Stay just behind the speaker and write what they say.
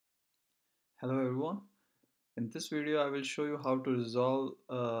Hello everyone. In this video I will show you how to resolve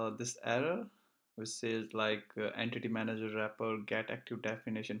this error which says Entity Manager Wrapper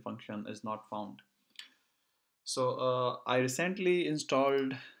getActiveDefinition function is not found. I recently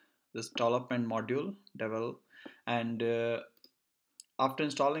installed this development module devel and after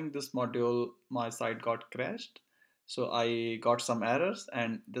installing this module my site got crashed. So I got some errors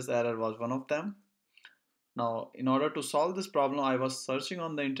and this error was one of them. Now, in order to solve this problem, I was searching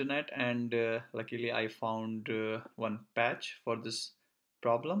on the internet and luckily I found one patch for this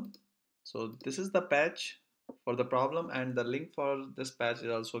problem. So this is the patch for the problem and the link for this patch is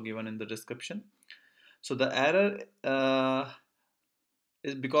also given in the description. So the error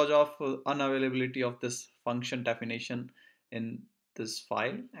is because of unavailability of this function definition in this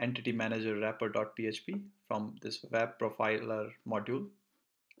file entitymanagerwrapper.php from this web profiler module.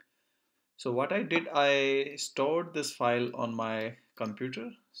 So what I did, I stored this file on my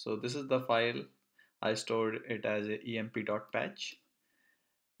computer. So this is the file. I stored it as a emp.patch.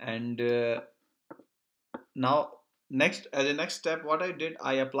 And now as a next step, what I did,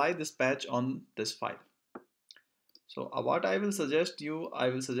 I apply this patch on this file. So what I will suggest you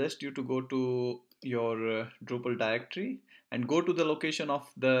to go to your Drupal directory and go to the location of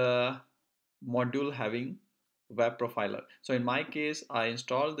the module having web profiler. So in my case, I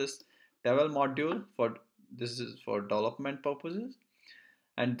installed this devel module for this is for development purposes,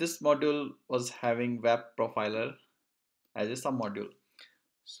 and this module was having web profiler as a sub module.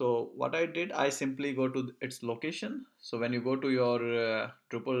 So what I did, I simply go to its location. So when you go to your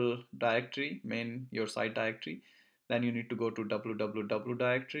Drupal directory, your site directory, then you need to go to www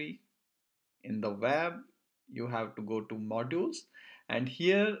directory. In the web, you have to go to modules, and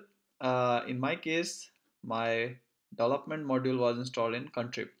here in my case, my development module was installed in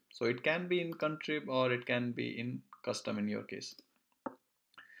contrib. So it can be in contrib or it can be in custom in your case.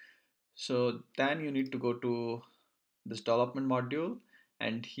 So then you need to go to this development module,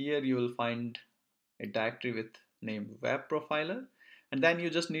 and here you will find a directory with name web profiler, and then you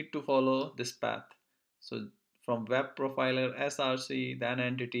just need to follow this path. So from web profiler src, then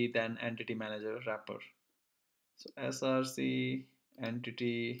entity, then entity manager wrapper. So src,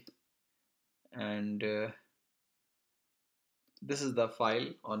 entity, and this is the file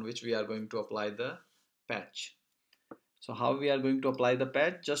on which we are going to apply the patch. So how we are going to apply the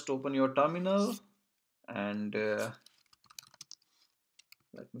patch, just open your terminal and let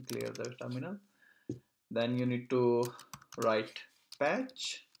me clear the terminal. Then you need to write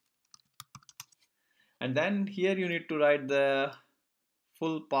patch, and then here you need to write the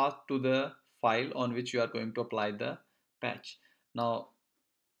full path to the file on which you are going to apply the patch. Now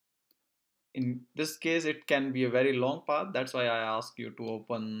in this case it can be a very long path, that's why I ask you to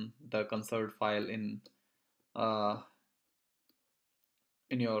open the concerned file uh,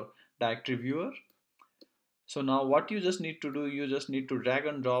 in your directory viewer. So now what you just need to do, you just need to drag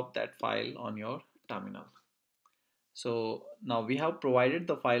and drop that file on your terminal. So now we have provided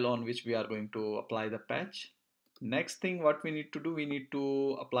the file on which we are going to apply the patch. Next thing what we need to do, we need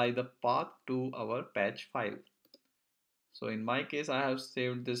to apply the path to our patch file. So in my case, I have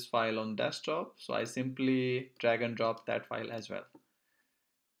saved this file on desktop, so I simply drag and drop that file as well.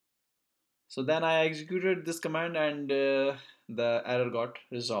 So then I executed this command and the error got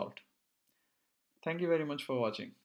resolved. Thank you very much for watching.